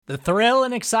The thrill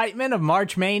and excitement of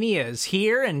March Mania is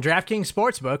here, and DraftKings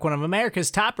Sportsbook, one of America's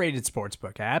top-rated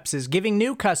sportsbook apps, is giving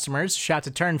new customers a shot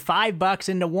to turn $5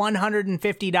 into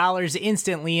 $150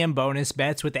 instantly in bonus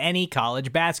bets with any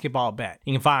college basketball bet.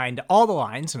 You can find all the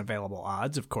lines and available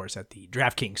odds, of course, at the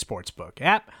DraftKings Sportsbook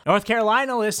app. North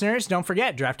Carolina listeners, don't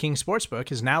forget, DraftKings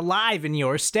Sportsbook is now live in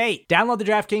your state. Download the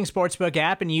DraftKings Sportsbook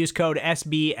app and use code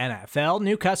SBNFL.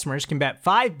 New customers can bet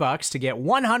 $5 to get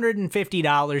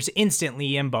 $150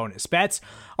 instantly in bonus bets,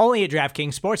 only at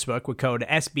DraftKings Sportsbook with code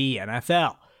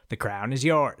SBNFL. The crown is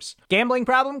yours. Gambling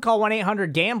problem? Call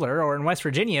 1-800-GAMBLER, or in West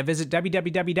Virginia, visit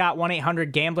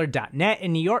www.1800gambler.net.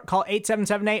 In New York, call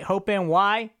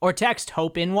 877-8-HOPE-NY or text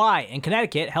HOPE-NY. In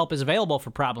Connecticut, help is available for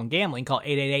problem gambling. Call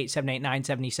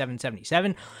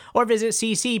 888-789-7777 or visit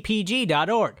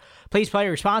ccpg.org. Please play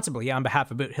responsibly on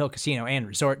behalf of Boot Hill Casino and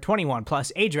Resort. 21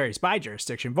 plus, age varies by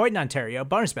jurisdiction. Void in Ontario.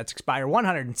 Bonus bets expire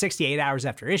 168 hours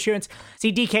after issuance.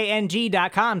 See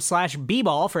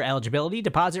dkng.com/bball for eligibility,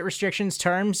 deposit restrictions,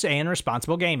 terms, and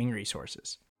responsible gaming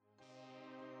resources.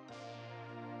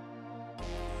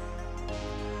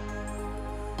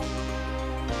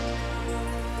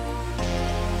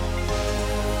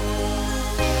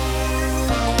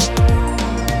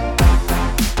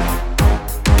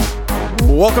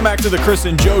 Welcome back to the Chris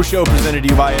and Joe Show, presented to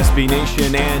you by SB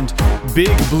Nation and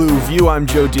Big Blue View. I'm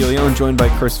Joe DeLeon, joined by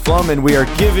Chris Flum, and we are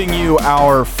giving you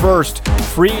our first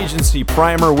free agency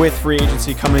primer, with free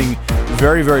agency coming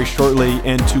very, very shortly.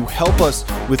 And to help us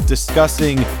with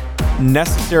discussing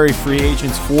necessary free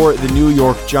agents for the New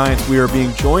York Giants, we are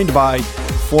being joined by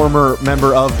former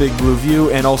member of Big Blue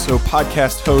View and also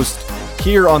podcast host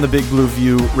here on the Big Blue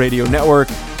View Radio Network,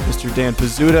 Mr. Dan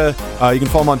Pizzuta. You can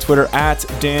follow him on Twitter at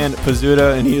Dan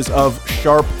Pizzuta, and he is of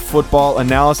Sharp Football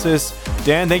Analysis.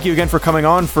 Dan, thank you again for coming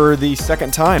on for the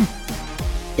second time.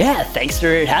 Yeah, thanks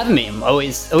for having me. I'm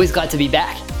always glad to be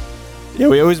back. Yeah,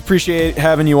 we always appreciate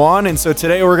having you on. And so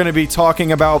today we're going to be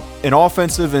talking about an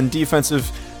offensive and defensive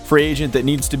free agent that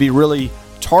needs to be really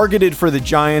targeted for the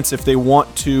Giants if they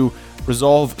want to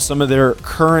resolve some of their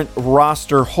current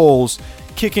roster holes.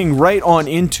 Kicking right on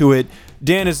into it,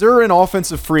 Dan, is there an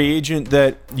offensive free agent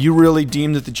that you really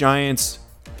deem that the Giants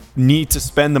need to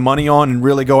spend the money on and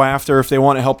really go after if they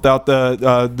want to help out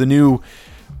the new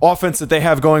offense that they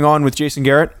have going on with Jason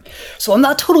Garrett? So I'm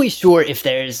not totally sure if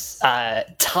there's a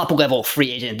top-level free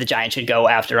agent the Giants should go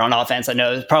after on offense. I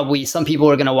know probably some people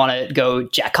are going to want to go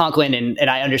Jack Conklin, and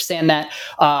I understand that.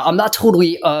 I'm not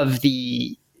totally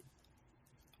I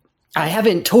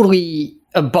haven't totally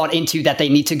bought into that they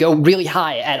need to go really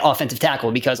high at offensive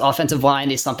tackle, because offensive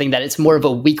line is something that it's more of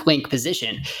a weak link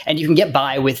position, and you can get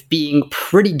by with being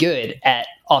pretty good at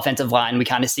offensive line. We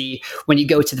kind of see when you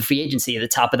go to the free agency at the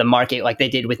top of the market, like they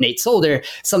did with Nate Solder,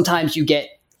 sometimes you get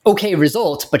okay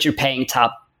results, but you're paying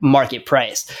top market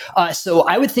price. So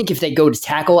I would think if they go to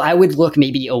tackle, I would look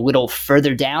maybe a little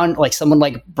further down, like someone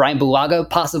like Brian Bulaga,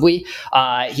 possibly.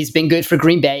 He's been good for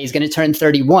Green Bay. He's going to turn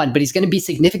 31, but he's going to be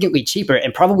significantly cheaper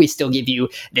and probably still give you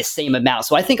the same amount.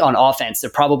 So I think on offense,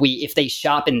 they're probably, if they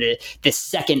shop in the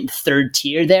second, third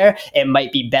tier there, it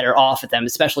might be better off with them,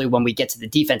 especially when we get to the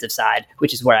defensive side,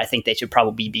 which is where I think they should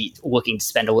probably be looking to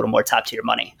spend a little more top tier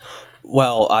money.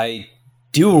 Well, I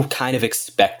do kind of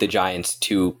expect the Giants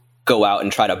to go out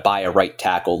and try to buy a right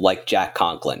tackle like Jack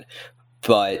Conklin,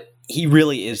 but he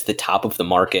really is the top of the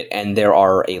market, and there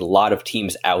are a lot of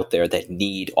teams out there that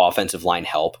need offensive line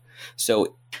help.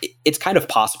 So it's kind of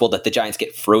possible that the Giants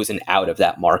get frozen out of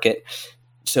that market.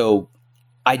 So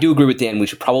I do agree with Dan. We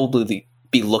should probably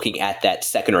be looking at that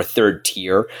second or third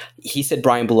tier. He said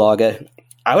Brian Bulaga.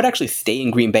 I would actually stay in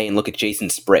Green Bay and look at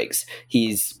Jason Spriggs.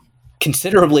 He's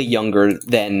considerably younger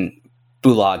than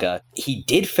Bulaga. He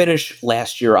did finish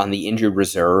last year on the injured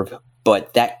reserve,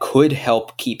 but that could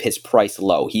help keep his price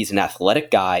low. He's an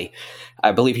athletic guy.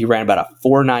 I believe he ran about a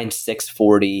 4.96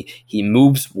 40. He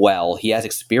moves well. He has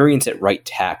experience at right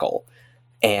tackle.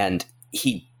 And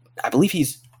I believe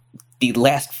he's the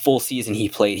last full season he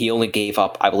played, he only gave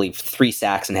up, I believe, 3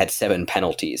 sacks and had 7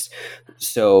 penalties.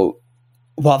 So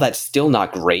while that's still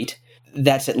not great,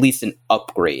 that's at least an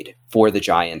upgrade for the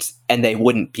Giants, and they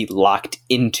wouldn't be locked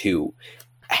into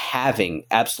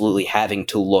absolutely having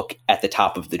to look at the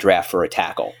top of the draft for a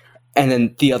tackle. And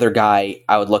then the other guy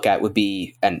I would look at would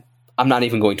be, and I'm not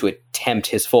even going to attempt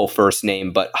his full first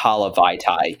name, but Hala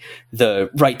Vaitai, the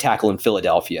right tackle in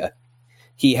Philadelphia.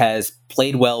 He has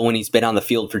played well when he's been on the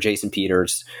field for Jason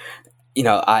Peters. You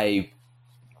know, I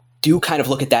do kind of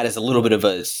look at that as a little bit of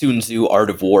a Sun Tzu Art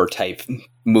of War type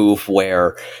move,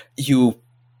 where you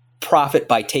profit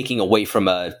by taking away from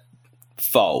a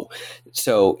foe.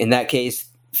 So in that case,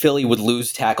 Philly would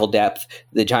lose tackle depth.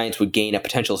 The Giants would gain a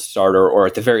potential starter, or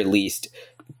at the very least,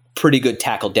 pretty good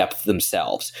tackle depth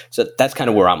themselves. So that's kind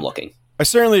of where I'm looking. I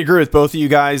certainly agree with both of you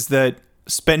guys that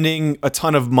spending a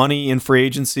ton of money in free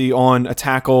agency on a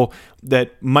tackle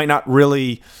that might not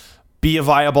really be a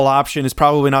viable option is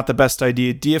probably not the best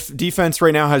idea. Defense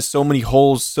right now has so many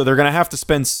holes, so they're going to have to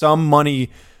spend some money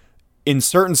in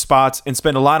certain spots and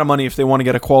spend a lot of money if they want to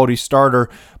get a quality starter.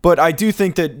 But I do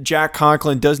think that Jack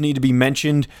Conklin does need to be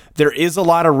mentioned. There is a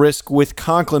lot of risk with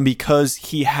Conklin because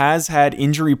he has had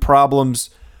injury problems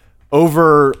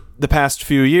over the past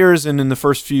few years and in the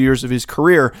first few years of his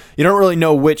career. You don't really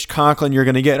know which Conklin you're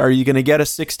going to get. Are you going to get a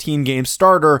 16-game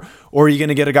starter, or are you going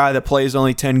to get a guy that plays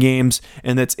only 10 games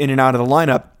and that's in and out of the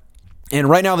lineup? And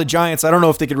right now the Giants, I don't know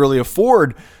if they could really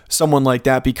afford someone like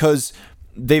that because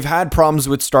they've had problems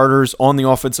with starters on the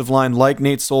offensive line like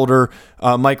Nate Solder,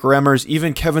 Mike Remmers,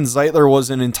 even Kevin Zeitler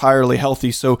wasn't entirely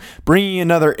healthy. So bringing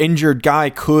another injured guy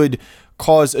could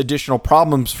cause additional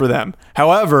problems for them.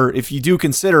 However, if you do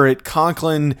consider it,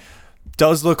 Conklin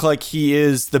does look like he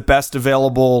is the best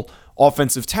available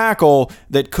offensive tackle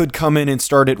that could come in and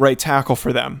start at right tackle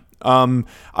for them.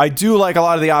 I do like a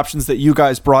lot of the options that you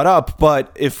guys brought up,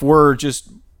 but if we're just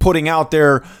putting out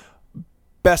there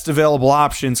best available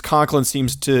options, Conklin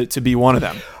seems to be one of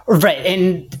them. Right.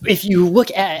 And if you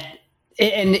look at,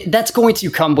 and that's going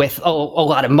to come with a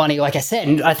lot of money, like I said.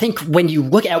 And I think when you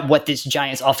look at what this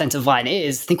Giants offensive line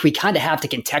is, I think we kind of have to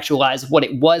contextualize what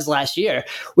it was last year,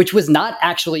 which was not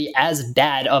actually as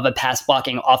bad of a pass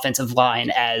blocking offensive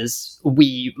line as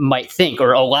we might think,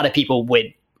 or a lot of people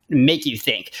would make you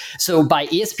think. So by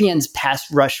ESPN's pass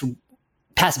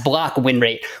block win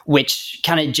rate, which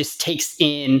kind of just takes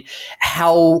in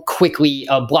how quickly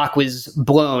a block was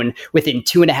blown within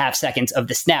 2.5 seconds of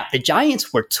the snap, the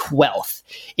Giants were 12th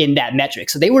in that metric.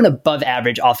 So they were an above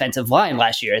average offensive line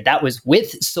last year. That was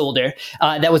with Solder.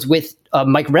 That was with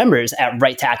Mike Remmers at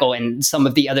right tackle and some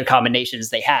of the other combinations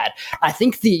they had. I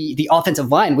think the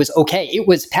offensive line was okay. It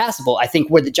was passable. I think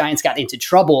where the Giants got into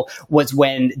trouble was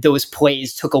when those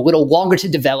plays took a little longer to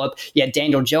develop. You had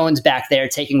Daniel Jones back there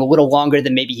taking a little longer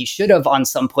than maybe he should have on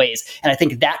some plays. And I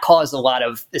think that caused a lot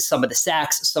of some of the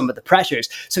sacks, some of the pressures.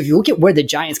 So if you look at where the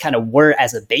Giants kind of were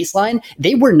as a baseline,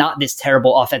 they were not this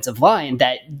terrible offensive line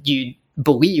that you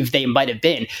believe they might have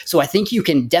been. So I think you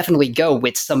can definitely go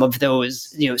with some of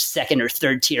those, second or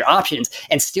third tier options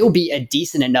and still be a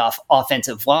decent enough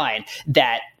offensive line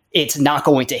that it's not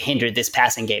going to hinder this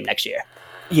passing game next year.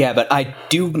 Yeah, but I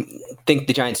do think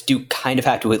the Giants do kind of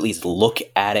have to at least look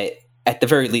at it, at the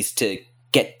very least, to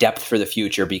get depth for the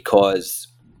future, because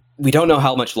we don't know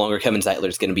how much longer Kevin Zeitler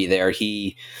is going to be there.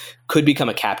 He could become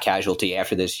a cap casualty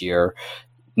after this year.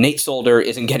 Nate Solder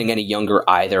isn't getting any younger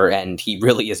either, and he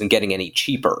really isn't getting any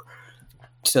cheaper.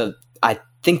 So I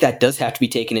think that does have to be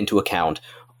taken into account.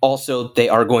 Also, they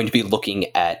are going to be looking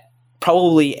at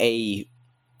probably a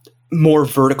more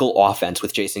vertical offense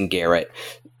with Jason Garrett.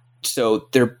 So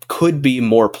there could be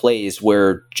more plays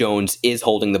where Jones is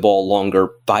holding the ball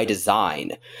longer by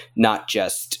design, not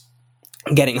just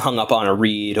getting hung up on a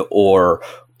read or,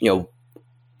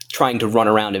 trying to run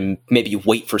around and maybe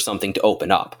wait for something to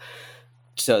open up.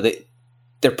 So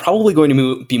they're probably going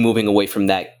to be moving away from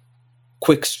that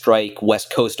quick strike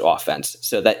West Coast offense.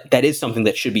 So that is something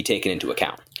that should be taken into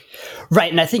account. Right.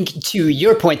 And I think to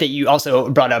your point that you also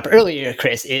brought up earlier,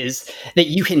 Chris, is that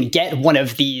you can get one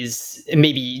of these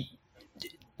maybe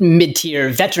mid-tier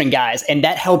veteran guys, and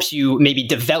that helps you maybe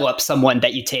develop someone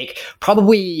that you take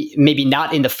probably maybe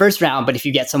not in the first round, but if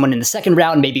you get someone in the second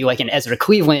round, maybe like an Ezra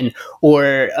Cleveland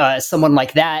or someone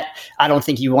like that, I don't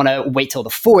think you want to wait till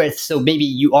the fourth. So maybe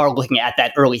you are looking at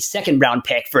that early second round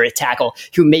pick for a tackle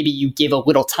who maybe you give a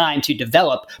little time to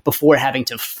develop before having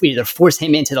to either force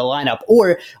him into the lineup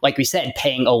or, like we said,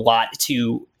 paying a lot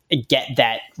to get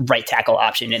that right tackle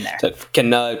option in there. So can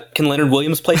Leonard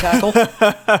Williams play tackle?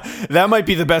 That might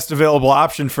be the best available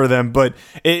option for them, but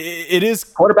it is...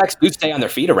 Quarterbacks do stay on their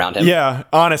feet around him. Yeah,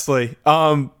 honestly.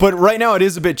 But right now it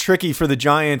is a bit tricky for the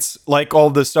Giants, like all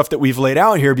the stuff that we've laid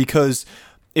out here, because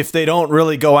if they don't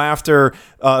really go after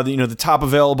the top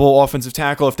available offensive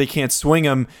tackle, if they can't swing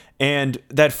him, and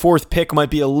that fourth pick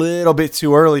might be a little bit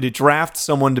too early to draft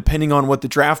someone depending on what the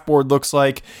draft board looks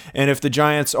like, and if the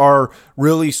Giants are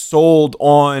really sold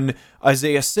on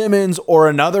Isaiah Simmons or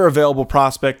another available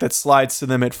prospect that slides to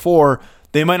them at 4,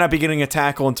 they might not be getting a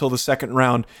tackle until the second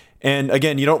round. And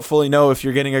again, you don't fully know if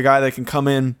you're getting a guy that can come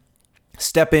in,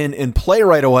 step in, and play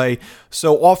right away.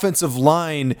 So offensive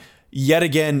line yet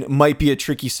again might be a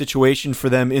tricky situation for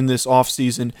them in this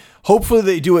offseason. Hopefully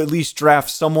they do at least draft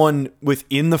someone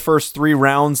within the first 3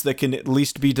 rounds that can at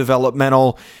least be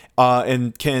developmental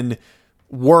and can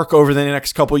work over the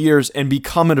next couple years and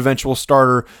become an eventual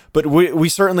starter, but we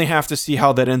certainly have to see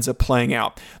how that ends up playing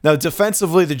out. Now,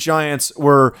 defensively, the Giants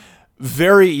were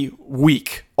very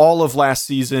weak all of last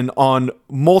season on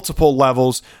multiple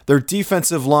levels. Their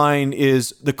defensive line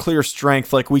is the clear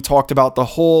strength, like we talked about the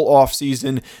whole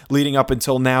offseason leading up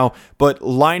until now, but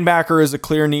linebacker is a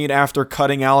clear need after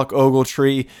cutting Alec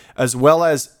Ogletree, as well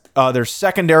as their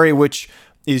secondary, which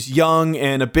is young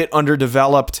and a bit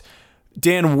underdeveloped.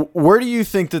 Dan, where do you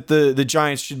think that the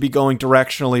Giants should be going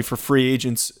directionally for free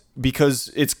agents?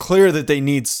 Because it's clear that they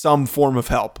need some form of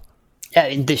help.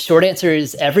 The short answer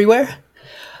is everywhere.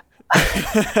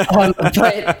 But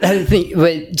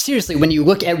seriously, when you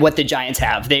look at what the Giants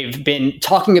have, they've been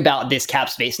talking about this cap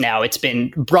space now. It's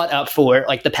been brought up for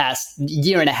like the past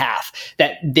year and a half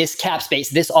that this cap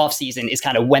space, this offseason is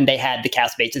kind of when they had the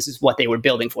cap space. This is what they were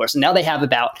building for. So now they have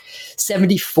about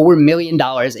 $74 million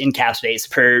in cap space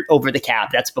per over the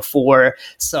cap. That's before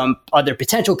some other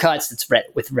potential cuts. It's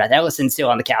with Rhett Ellison still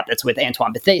on the cap. That's with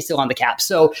Antoine Bethea still on the cap.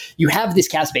 So you have this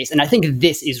cap space. And I think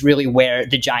this is really where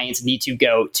the Giants need to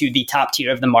go to the top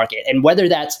tier of the market. And whether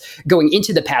that's going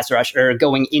into the pass rush or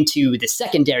going into the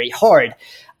secondary hard,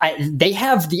 they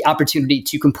have the opportunity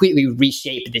to completely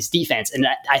reshape this defense. And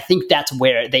I think that's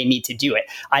where they need to do it.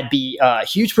 I'd be a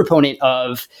huge proponent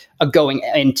of going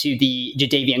into the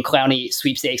Jadeveon Clowney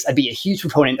sweepstakes. I'd be a huge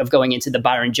proponent of going into the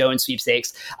Byron Jones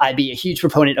sweepstakes. I'd be a huge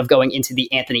proponent of going into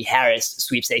the Anthony Harris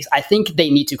sweepstakes. I think they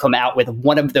need to come out with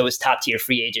one of those top tier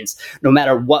free agents, no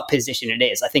matter what position it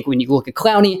is. I think when you look at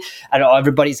Clowney, I don't know,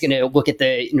 everybody's going to look at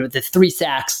the 3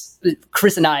 sacks.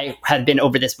 Chris and I have been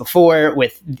over this before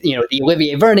with, the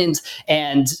Olivier Vernons,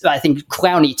 and I think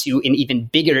Clowney to an even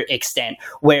bigger extent,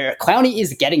 where Clowney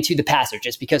is getting to the passer.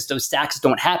 Just because those sacks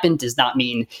don't happen does not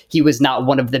mean he was not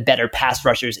one of the better pass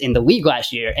rushers in the league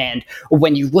last year. And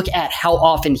when you look at how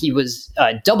often he was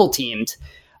double teamed,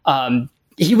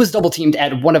 he was double teamed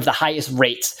at one of the highest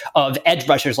rates of edge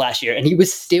rushers last year, and he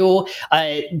was still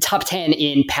top 10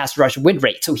 in pass rush win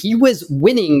rate. So he was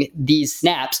winning these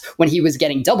snaps when he was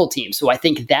getting double teamed. So I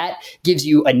think that gives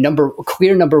you a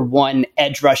clear number 1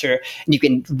 edge rusher, and you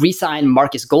can re-sign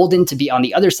Marcus Golden to be on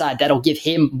the other side. That'll give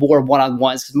him more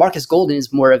one-on-ones, because Marcus Golden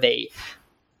is more of a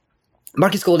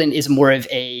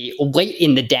late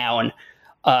in the down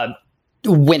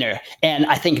winner, and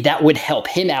I think that would help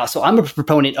him out. So I'm a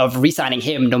proponent of re-signing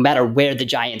him no matter where the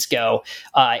Giants go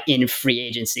in free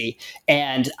agency.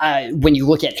 And when you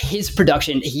look at his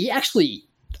production, he actually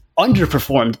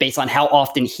underperformed based on how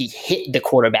often he hit the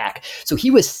quarterback. So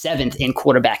he was 7th in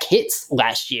quarterback hits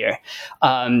last year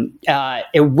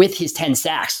with his 10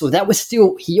 sacks. So that was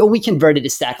still, he only converted a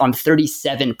sack on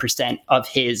 37% of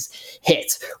his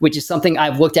hits, which is something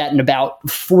I've looked at, in about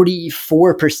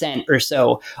 44% or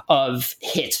so of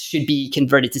hits should be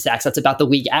converted to sacks. That's about the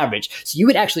league average. So you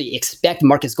would actually expect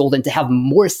Marcus Golden to have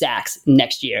more sacks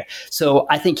next year. So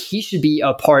I think he should be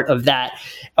a part of that.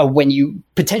 When you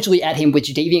potentially add him with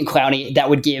Jadeveon Clowney, that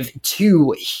would give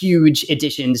 2 huge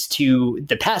additions to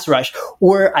the pass rush.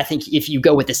 Or I think if you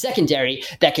go with the secondary,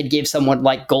 that could give someone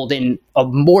like Golden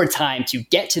more time to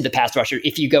get to the pass rusher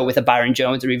if you go with a Byron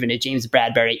Jones or even a James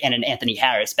Bradbury and an Anthony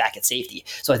Harris back at safety.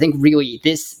 So I think really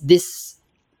this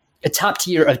a top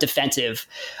tier of defensive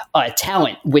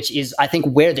talent, which is, I think,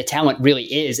 where the talent really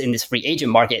is in this free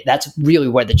agent market. That's really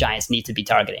where the Giants need to be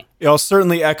targeting. I'll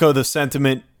certainly echo the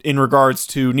sentiment in regards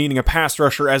to needing a pass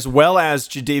rusher, as well as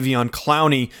Jadeveon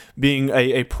Clowney being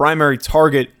a primary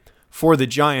target for the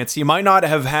Giants. He might not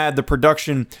have had the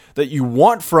production that you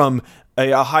want from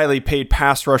a highly paid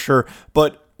pass rusher,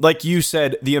 but like you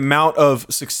said, the amount of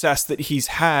success that he's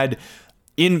had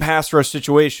in pass rush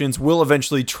situations will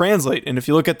eventually translate. And if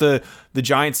you look at the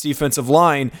Giants defensive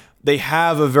line, they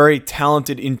have a very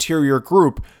talented interior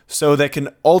group, so that can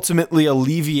ultimately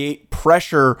alleviate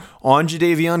pressure on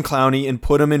Jadeveon Clowney and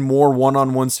put him in more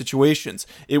one-on-one situations.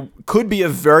 It could be a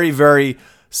very, very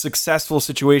successful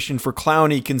situation for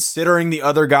Clowney, considering the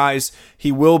other guys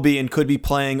he will be and could be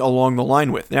playing along the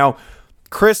line with. Now,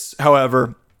 Chris,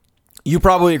 however, you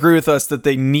probably agree with us that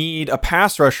they need a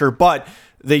pass rusher, but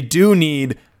they do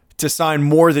need to sign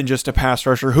more than just a pass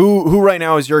rusher. Who right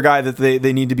now is your guy that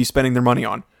they need to be spending their money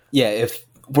on? Yeah, if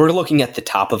we're looking at the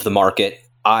top of the market,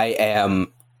 I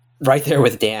am right there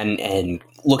with Dan and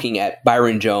looking at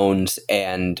Byron Jones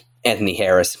and Anthony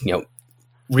Harris,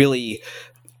 really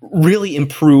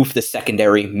improve the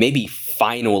secondary, maybe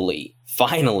finally,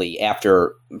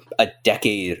 after a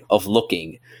decade of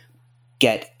looking,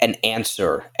 get an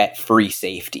answer at free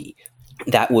safety.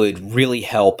 That would really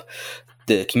help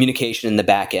the communication in the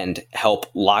back end, help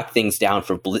lock things down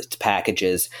for blitz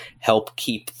packages, help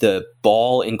keep the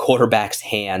ball in quarterbacks'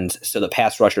 hands so the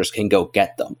pass rushers can go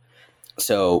get them.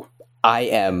 So I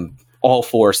am all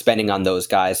for spending on those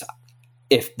guys.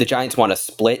 If the Giants want to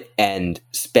split and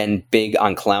spend big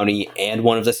on Clowney and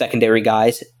one of the secondary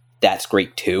guys, that's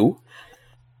great too.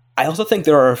 I also think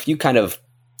there are a few kind of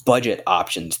budget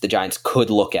options the Giants could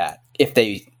look at if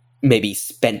they maybe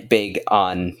spent big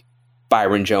on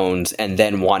Byron Jones and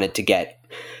then wanted to get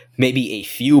maybe a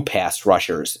few pass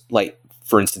rushers. Like,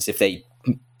 for instance, if they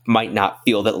might not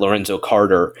feel that Lorenzo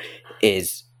Carter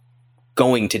is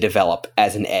going to develop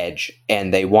as an edge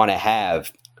and they want to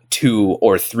have 2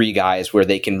 or 3 guys where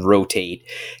they can rotate,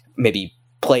 maybe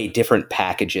play different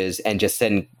packages and just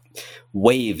send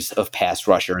waves of pass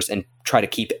rushers and try to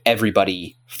keep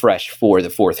everybody fresh for the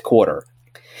fourth quarter.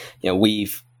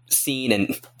 We've seen,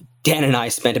 and Dan and I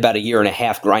spent about 1.5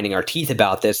 years grinding our teeth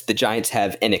about this, the Giants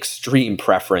have an extreme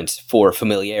preference for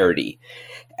familiarity.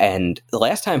 And the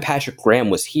last time Patrick Graham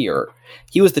was here,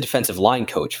 he was the defensive line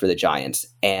coach for the Giants.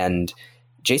 And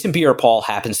Jason Pierre-Paul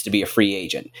happens to be a free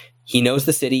agent. He knows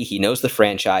the city, he knows the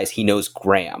franchise, he knows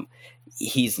Graham.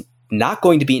 He's not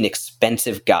going to be an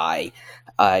expensive guy.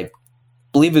 I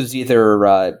believe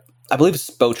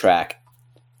Spotrac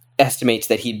estimates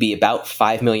that he'd be about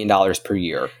 $5 million per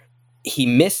year. He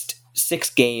missed 6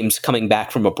 games coming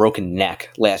back from a broken neck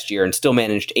last year and still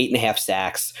managed 8.5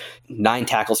 sacks, 9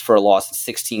 tackles for a loss, and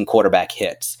 16 quarterback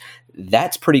hits.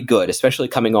 That's pretty good, especially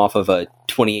coming off of a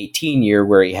 2018 year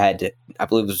where he had, I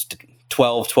believe it was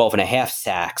 12.5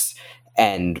 sacks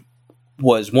and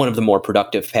was one of the more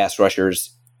productive pass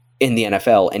rushers in the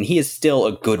NFL. And he is still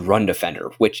a good run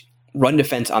defender, which run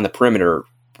defense on the perimeter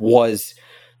was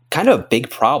kind of a big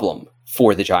problem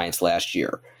for the Giants last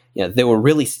year. They were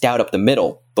really stout up the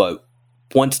middle, but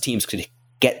once teams could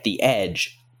get the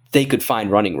edge, they could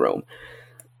find running room.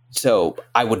 So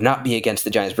I would not be against the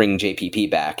Giants bringing JPP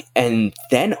back. And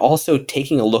then also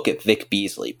taking a look at Vic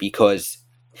Beasley, because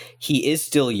he is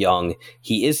still young.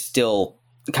 He is still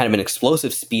kind of an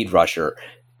explosive speed rusher.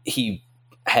 He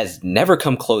has never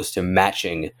come close to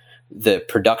matching the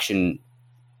production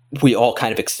we all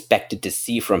kind of expected to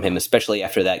see from him, especially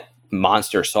after that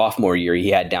monster sophomore year he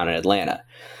had down in Atlanta.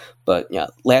 But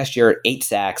last year, 8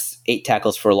 sacks, 8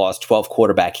 tackles for a loss, 12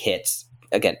 quarterback hits.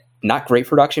 Again, not great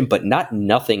production, but not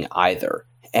nothing either.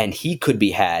 And he could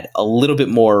be had a little bit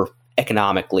more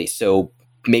economically. So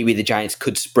maybe the Giants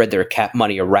could spread their cap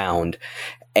money around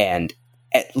and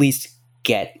at least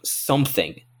get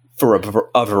something for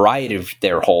a variety of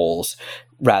their holes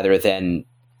rather than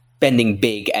spending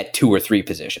big at 2 or 3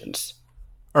 positions.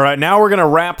 All right, now we're going to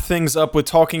wrap things up with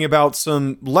talking about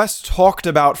some less talked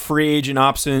about free agent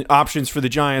options for the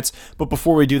Giants. But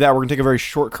before we do that, we're going to take a very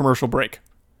short commercial break.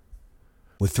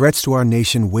 With threats to our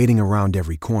nation waiting around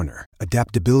every corner,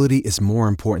 adaptability is more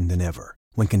important than ever.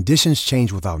 When conditions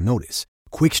change without notice,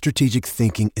 quick strategic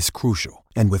thinking is crucial.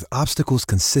 And with obstacles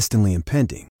consistently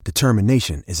impending,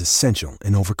 determination is essential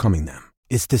in overcoming them.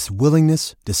 It's this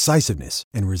willingness, decisiveness,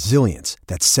 and resilience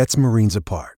that sets Marines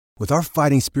apart. With our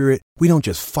fighting spirit, we don't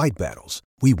just fight battles,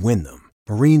 we win them.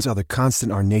 Marines are the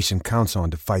constant our nation counts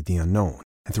on to fight the unknown.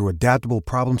 And through adaptable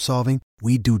problem solving,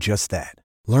 we do just that.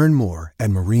 Learn more at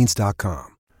marines.com.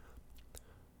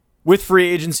 With free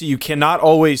agency, you cannot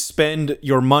always spend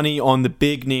your money on the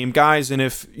big name guys. And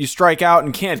if you strike out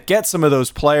and can't get some of those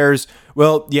players,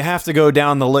 well, you have to go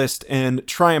down the list and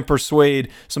try and persuade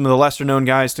some of the lesser known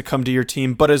guys to come to your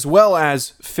team, but as well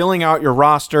as filling out your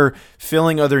roster,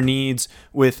 filling other needs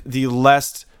with the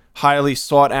less highly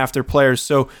sought after players.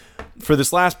 So for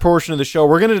this last portion of the show,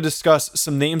 we're going to discuss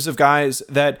some names of guys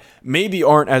that maybe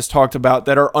aren't as talked about,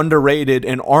 that are underrated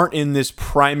and aren't in this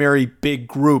primary big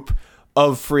group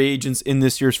of free agents in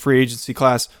this year's free agency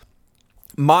class.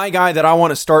 My guy that I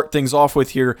want to start things off with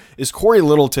here is Corey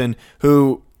Littleton,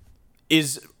 who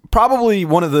is probably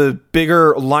one of the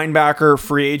bigger linebacker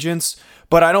free agents,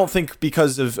 but I don't think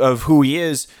because of who he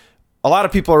is, a lot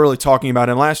of people are really talking about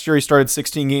him. Last year, he started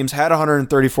 16 games, had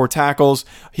 134 tackles.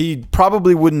 He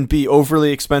probably wouldn't be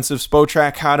overly expensive.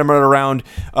 Spotrac had him at around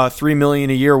 $3 million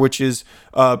a year, which is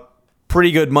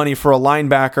pretty good money for a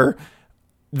linebacker.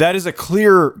 That is a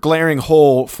clear glaring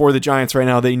hole for the Giants right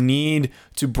now. They need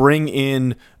to bring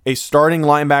in a starting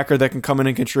linebacker that can come in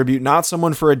and contribute, not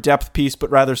someone for a depth piece,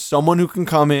 but rather someone who can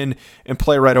come in and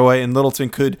play right away, and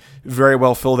Littleton could very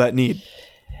well fill that need.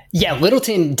 Yeah,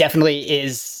 Littleton definitely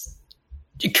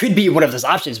could be one of those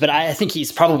options, but I think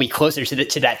he's probably closer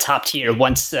to that top tier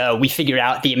once we figure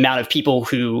out the amount of people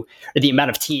the amount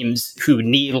of teams who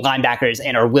need linebackers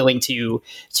and are willing to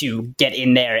get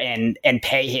in there and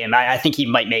pay him. I think he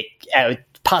might make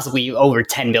possibly over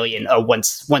 10 million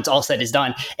once all said is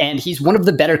done. And he's one of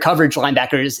the better coverage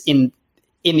linebackers in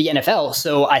the NFL.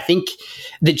 So I think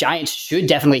the Giants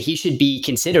should he should be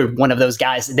considered one of those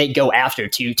guys that they go after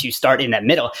to start in that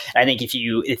middle. And I think if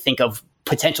you think of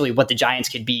potentially what the Giants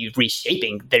could be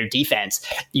reshaping their defense,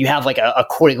 you have like a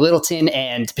Corey Littleton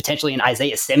and potentially an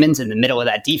Isaiah Simmons in the middle of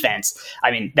that defense.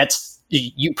 I mean,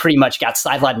 you pretty much got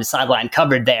sideline to sideline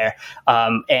covered there.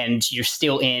 And you're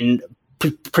still in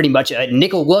pretty much a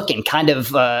nickel look and kind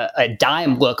of a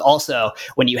dime look also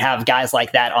when you have guys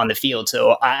like that on the field.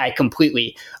 So I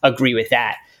completely agree with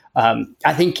that.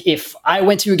 I think if I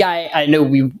went to a guy, I know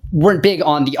we weren't big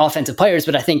on the offensive players,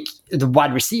 but I think the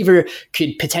wide receiver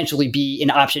could potentially be an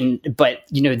option. But,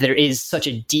 there is such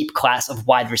a deep class of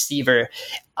wide receiver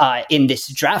in this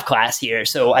draft class here.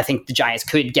 So I think the Giants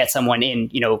could get someone in,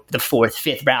 the 4th,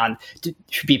 5th round to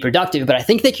be productive. But I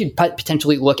think they could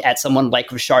potentially look at someone like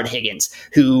Rashard Higgins,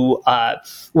 who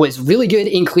was really good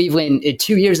in Cleveland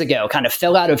 2 years ago, kind of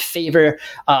fell out of favor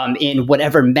in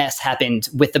whatever mess happened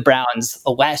with the Browns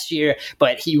last year.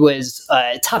 But he was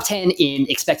top 10 in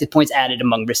expected points added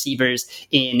among receivers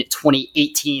in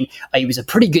 2018. He was a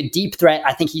pretty good deep threat.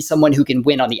 I think he's someone who can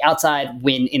win on the outside,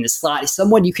 win in the slot. He's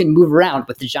someone you can move around,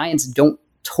 but the Giants don't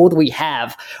totally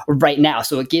have right now.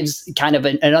 So it gives kind of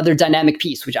another dynamic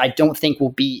piece, which I don't think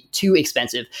will be too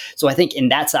expensive. So I think in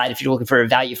that side, if you're looking for a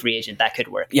value free agent, that could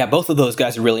work. Yeah, both of those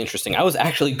guys are really interesting. I was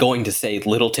actually going to say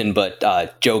Littleton, but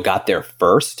Joe got there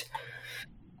first.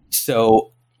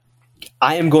 So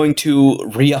I am going to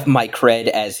re-up my cred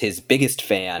as his biggest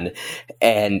fan,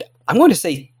 and I'm going to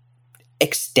say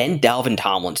extend Dalvin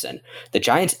Tomlinson. The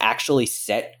Giants actually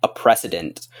set a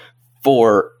precedent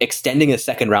for extending a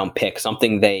second-round pick,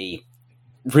 something they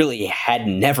really had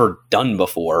never done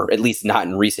before, at least not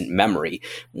in recent memory,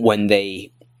 when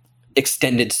they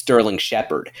extended Sterling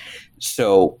Shepard.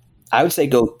 So I would say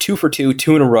go 2 for 2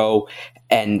 in a row,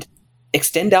 and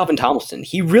extend Dalvin Tomlinson.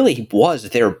 He really was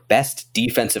their best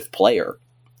defensive player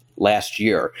last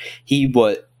year. He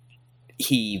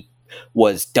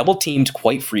was double-teamed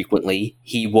quite frequently.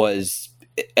 He was,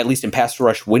 at least in pass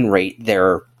rush win rate,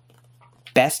 their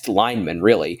best lineman,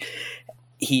 really.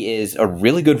 He is a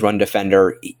really good run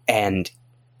defender, and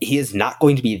he is not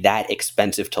going to be that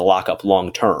expensive to lock up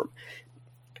long term.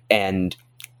 And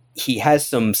he has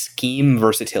some scheme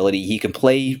versatility. He can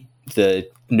play the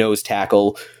nose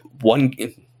tackle.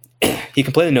 He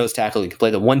can play the nose tackle. He can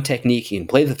play the 1 technique. He can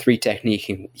play the 3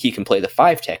 technique. He can play the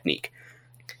 5 technique.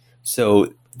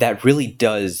 So that really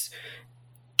does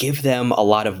give them a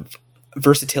lot of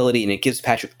versatility, and it gives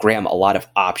Patrick Graham a lot of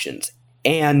options.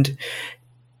 And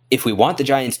if we want the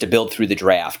Giants to build through the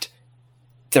draft,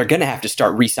 they're going to have to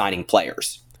start re-signing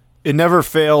players. It never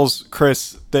fails,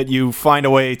 Chris, that you find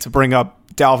a way to bring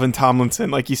up Dalvin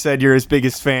Tomlinson. Like you said, you're his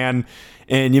biggest fan,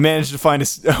 and you managed to find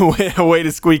a way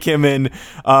to squeak him in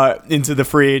into the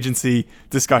free agency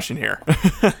discussion here.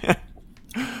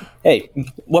 Hey,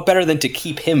 what better than to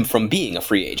keep him from being a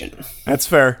free agent? That's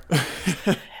fair.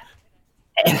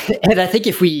 And I think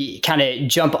if we kind of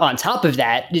jump on top of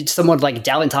that, someone like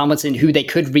Dalvin Tomlinson, who they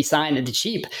could re-sign at the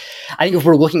cheap, I think if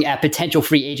we're looking at potential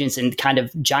free agents and kind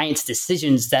of Giants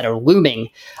decisions that are looming,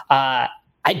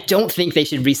 I don't think they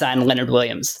should re-sign Leonard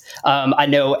Williams. I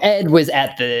know Ed was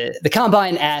at the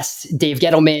Combine, asked Dave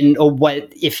Gettleman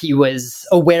what if he was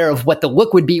aware of what the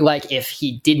look would be like if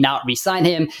he did not re-sign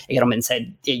him. Gettleman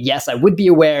said, yes, I would be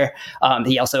aware.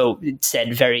 He also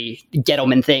said very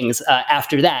Gettleman things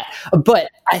after that.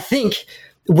 But I think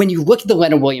when you look at the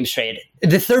Leonard Williams trade,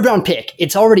 the 3rd round pick,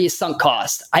 it's already a sunk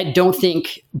cost. I don't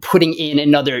think putting in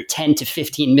another $10 to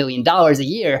 $15 million a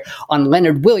year on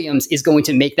Leonard Williams is going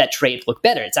to make that trade look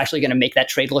better. It's actually going to make that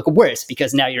trade look worse,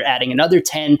 because now you're adding another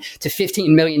 $10 to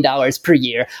 $15 million per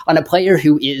year on a player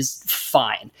who is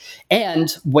fine.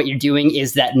 And what you're doing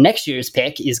is that next year's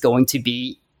pick is going to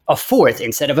be a 4th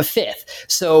instead of a 5th.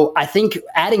 So I think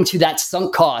adding to that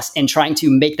sunk cost and trying to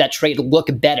make that trade look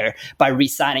better by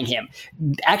re-signing him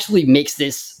actually makes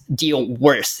this deal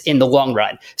worse in the long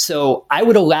run. So I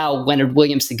would allow Leonard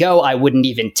Williams to go. I wouldn't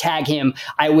even tag him.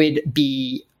 I would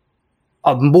be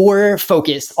more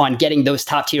focus on getting those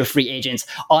top tier free agents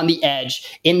on the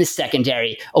edge in the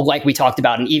secondary, like we talked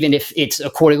about. And even if it's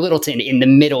a Corey Littleton in the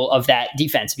middle of that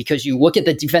defense, because you look at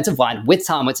the defensive line with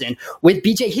Tomlinson, with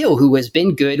BJ Hill, who has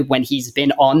been good when he's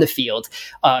been on the field,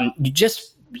 you just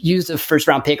use a 1st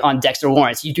round pick on Dexter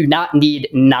Lawrence. You do not need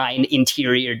 9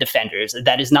 interior defenders.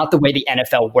 That is not the way the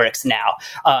NFL works now.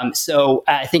 So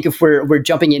I think if we're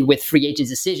jumping in with free agent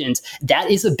decisions,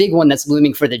 that is a big one that's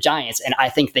looming for the Giants, and I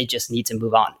think they just need to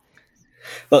move on.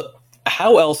 But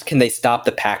how else can they stop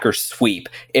the Packers sweep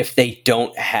if they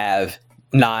don't have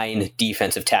 9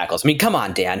 defensive tackles. I mean, come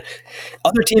on, Dan.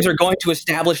 Other teams are going to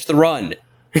establish the run.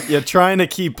 Yeah, trying to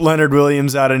keep Leonard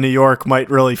Williams out of New York might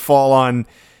really fall on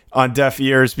deaf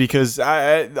ears, because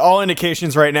all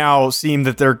indications right now seem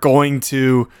that they're going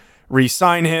to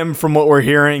re-sign him from what we're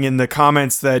hearing in the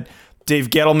comments that Dave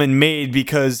Gettleman made,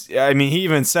 because, I mean, he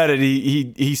even said it.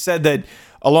 He said that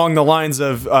along the lines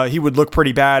of he would look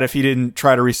pretty bad if he didn't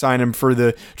try to re-sign him for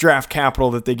the draft capital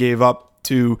that they gave up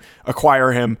to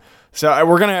acquire him.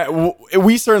 So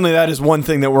we certainly, that is one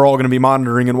thing that we're all going to be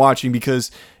monitoring and watching,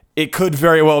 because it could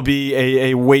very well be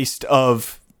a waste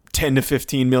of $10 to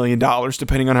 $15 million,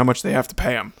 depending on how much they have to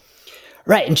pay him.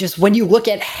 Right. And just when you look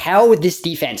at how this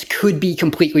defense could be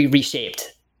completely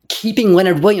reshaped, keeping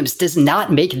Leonard Williams does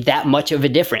not make that much of a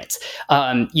difference.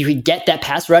 You could get that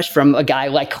pass rush from a guy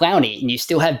like Clowney, and you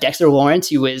still have Dexter Lawrence,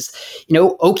 who was,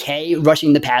 okay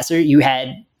rushing the passer. You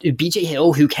had BJ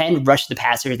Hill, who can rush the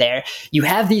passer there. You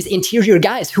have these interior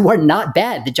guys who are not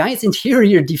bad. The Giants'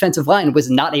 interior defensive line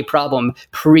was not a problem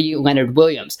pre-Leonard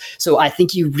Williams. So I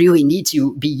think you really need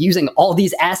to be using all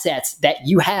these assets that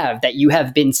you have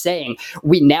been saying,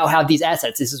 we now have these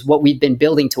assets. This is what we've been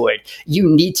building toward. You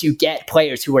need to get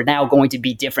players who are now going to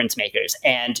be difference makers,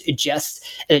 and just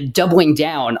doubling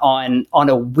down on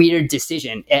a weird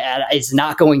decision is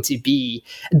not going to be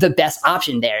the best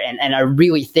option there. And I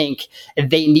really think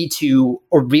they need to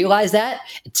realize that,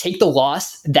 take the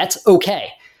loss. That's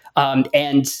okay.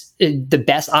 And the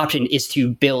best option is to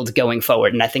build going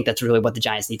forward. And I think that's really what the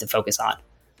Giants need to focus on.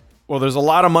 Well, there's a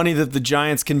lot of money that the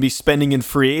Giants can be spending in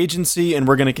free agency, and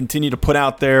we're going to continue to put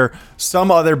out there some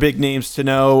other big names to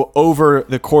know over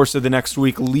the course of the next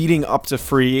week leading up to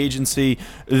free agency.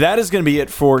 That is going to be it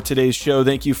for today's show.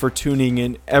 Thank you for tuning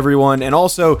in, everyone. And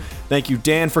also, thank you,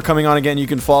 Dan, for coming on again. You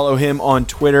can follow him on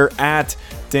Twitter at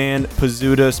Dan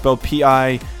Pizzuta, spelled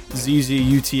Pizzuta.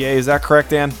 Is that correct,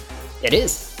 Dan? It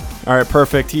is. All right,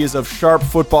 perfect. He is of Sharp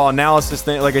Football Analysis.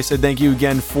 Like I said, thank you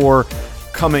again for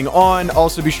coming on.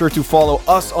 Also, be sure to follow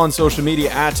us on social media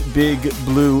at Big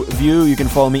Blue View. You can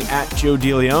follow me at Joe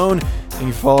DeLeon, and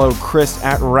you follow Chris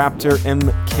at Raptor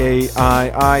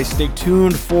MKII. Stay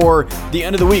tuned for the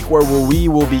end of the week, where we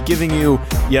will be giving you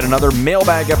yet another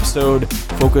mailbag episode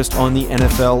focused on the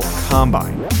NFL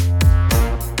Combine.